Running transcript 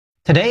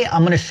Today,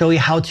 I'm going to show you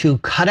how to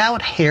cut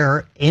out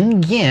hair in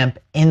GIMP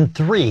in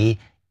 3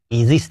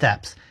 easy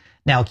steps.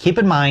 Now, keep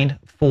in mind,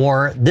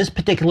 for this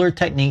particular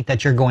technique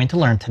that you're going to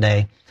learn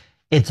today,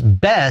 it's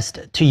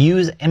best to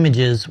use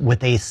images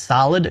with a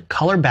solid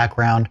color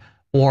background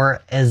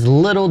or as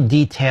little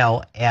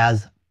detail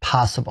as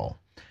possible.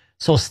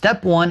 So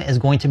step 1 is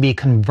going to be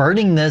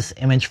converting this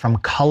image from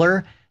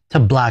color to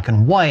black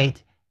and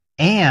white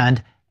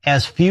and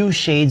as few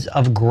shades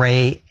of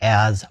gray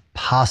as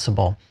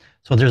possible.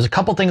 So there's a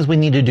couple things we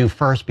need to do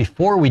first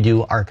before we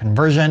do our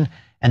conversion,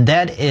 and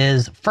that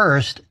is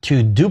first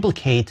to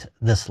duplicate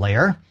this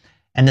layer.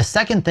 And the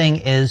second thing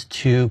is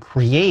to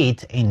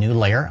create a new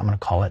layer. I'm going to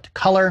call it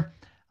color.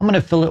 I'm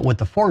going to fill it with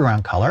the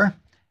foreground color,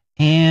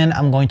 and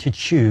I'm going to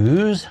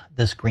choose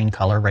this green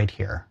color right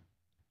here.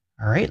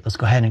 All right, let's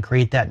go ahead and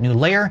create that new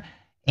layer.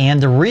 And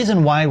the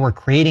reason why we're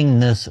creating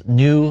this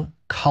new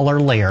color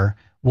layer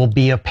will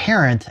be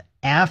apparent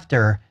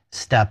after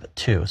step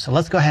 2. So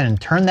let's go ahead and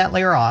turn that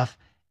layer off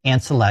and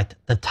select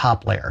the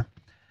top layer.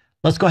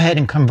 Let's go ahead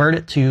and convert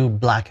it to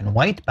black and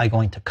white by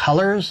going to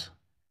colors,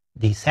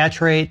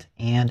 desaturate,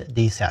 and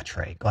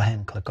desaturate. Go ahead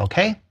and click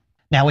OK.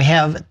 Now we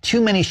have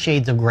too many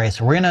shades of gray,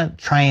 so we're going to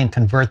try and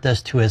convert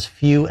this to as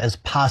few as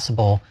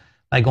possible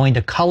by going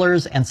to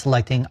colors and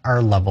selecting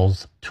our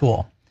levels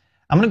tool.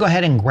 I'm going to go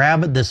ahead and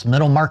grab this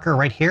middle marker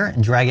right here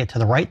and drag it to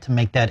the right to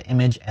make that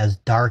image as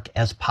dark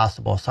as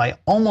possible. So I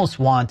almost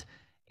want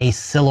a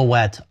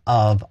silhouette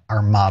of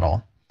our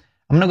model.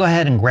 I'm going to go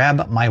ahead and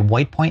grab my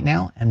white point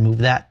now and move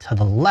that to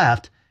the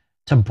left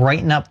to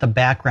brighten up the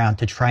background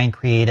to try and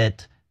create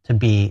it to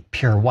be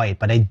pure white.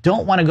 But I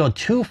don't want to go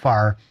too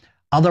far,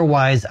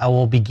 otherwise I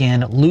will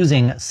begin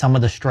losing some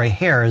of the stray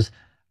hairs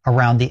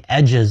around the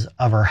edges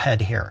of her head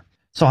here.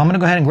 So I'm going to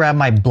go ahead and grab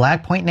my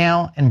black point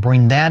now and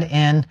bring that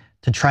in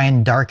to try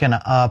and darken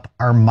up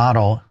our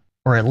model,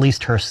 or at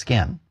least her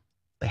skin.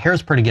 The hair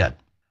is pretty good.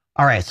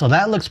 All right, so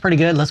that looks pretty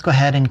good. Let's go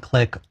ahead and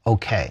click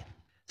OK.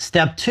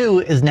 Step 2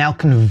 is now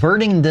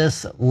converting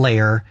this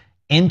layer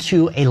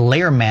into a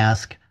layer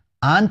mask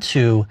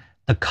onto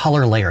the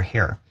color layer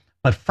here.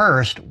 But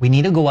first, we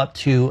need to go up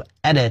to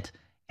Edit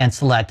and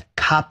select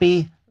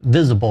Copy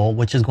Visible,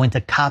 which is going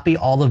to copy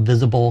all the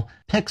visible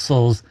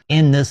pixels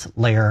in this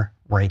layer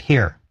right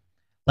here.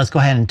 Let's go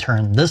ahead and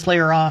turn this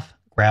layer off,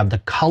 grab the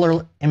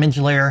color image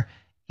layer,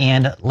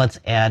 and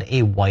let's add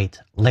a white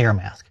layer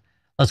mask.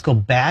 Let's go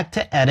back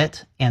to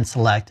Edit and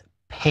select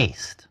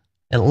Paste.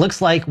 It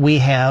looks like we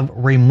have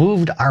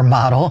removed our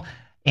model,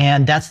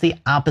 and that's the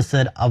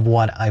opposite of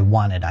what I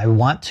wanted. I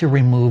want to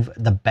remove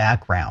the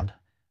background.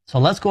 So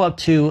let's go up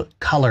to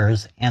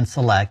Colors and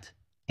select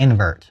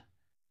Invert.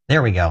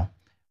 There we go.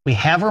 We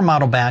have our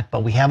model back,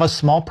 but we have a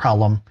small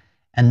problem,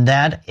 and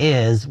that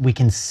is we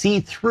can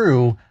see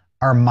through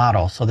our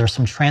model. So there's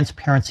some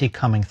transparency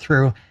coming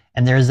through,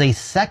 and there's a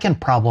second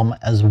problem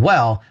as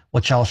well,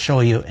 which I'll show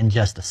you in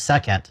just a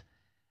second.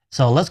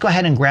 So let's go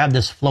ahead and grab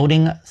this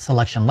floating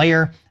selection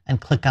layer and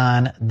click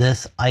on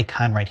this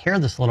icon right here,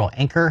 this little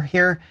anchor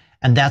here,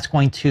 and that's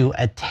going to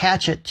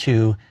attach it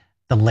to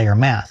the layer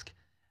mask.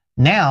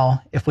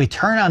 Now, if we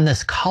turn on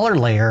this color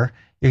layer,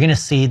 you're going to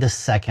see the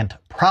second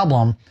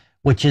problem,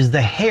 which is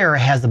the hair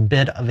has a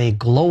bit of a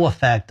glow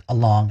effect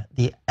along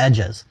the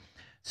edges.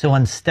 So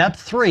in step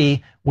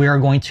 3, we are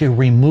going to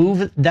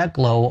remove that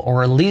glow,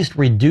 or at least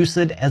reduce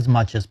it as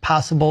much as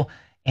possible,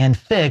 and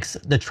fix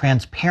the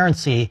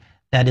transparency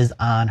that is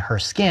on her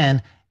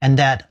skin, and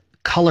that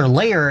color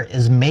layer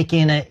is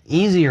making it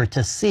easier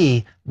to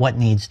see what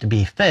needs to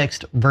be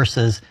fixed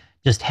versus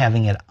just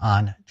having it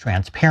on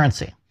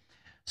transparency.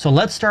 So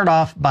let's start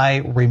off by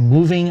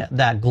removing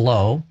that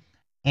glow,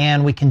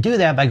 and we can do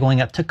that by going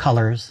up to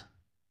Colors,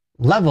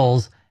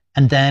 Levels,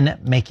 and then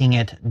making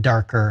it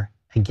darker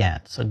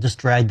again. So just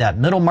drag that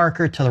middle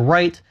marker to the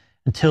right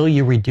until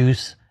you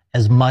reduce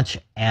as much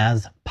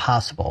as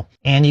possible.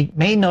 And you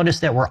may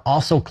notice that we're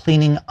also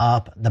cleaning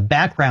up the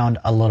background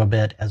a little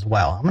bit as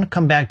well. I'm going to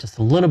come back just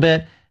a little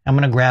bit. I'm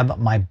going to grab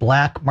my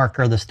black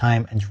marker this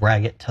time and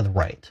drag it to the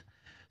right.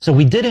 So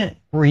we didn't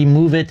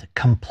remove it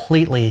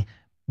completely,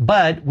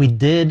 but we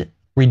did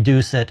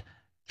reduce it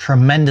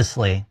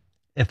tremendously,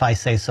 if I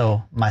say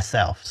so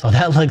myself. So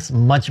that looks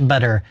much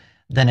better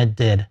than it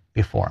did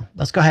before.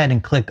 Let's go ahead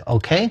and click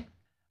OK. I'm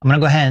going to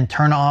go ahead and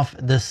turn off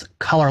this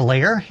color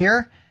layer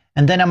here.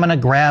 And then I'm going to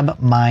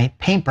grab my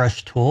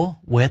paintbrush tool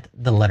with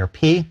the letter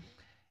P.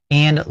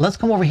 And let's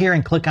come over here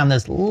and click on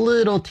this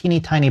little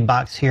teeny tiny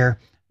box here.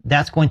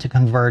 That's going to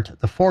convert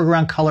the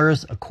foreground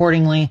colors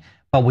accordingly.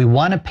 But we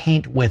want to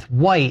paint with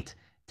white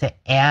to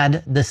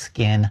add the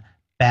skin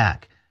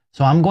back.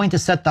 So I'm going to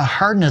set the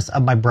hardness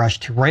of my brush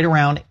to right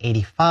around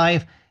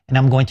 85. And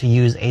I'm going to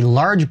use a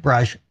large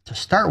brush to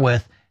start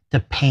with to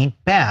paint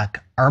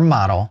back our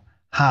model.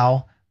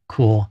 How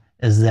cool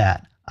is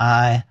that?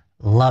 I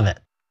love it.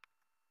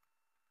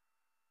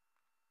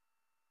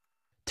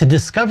 To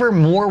discover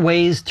more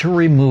ways to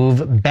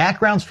remove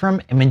backgrounds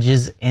from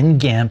images in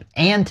GIMP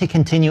and to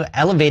continue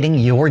elevating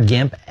your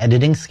GIMP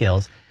editing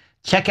skills,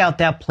 check out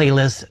that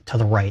playlist to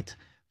the right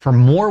for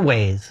more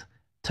ways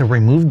to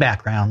remove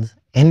backgrounds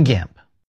in GIMP.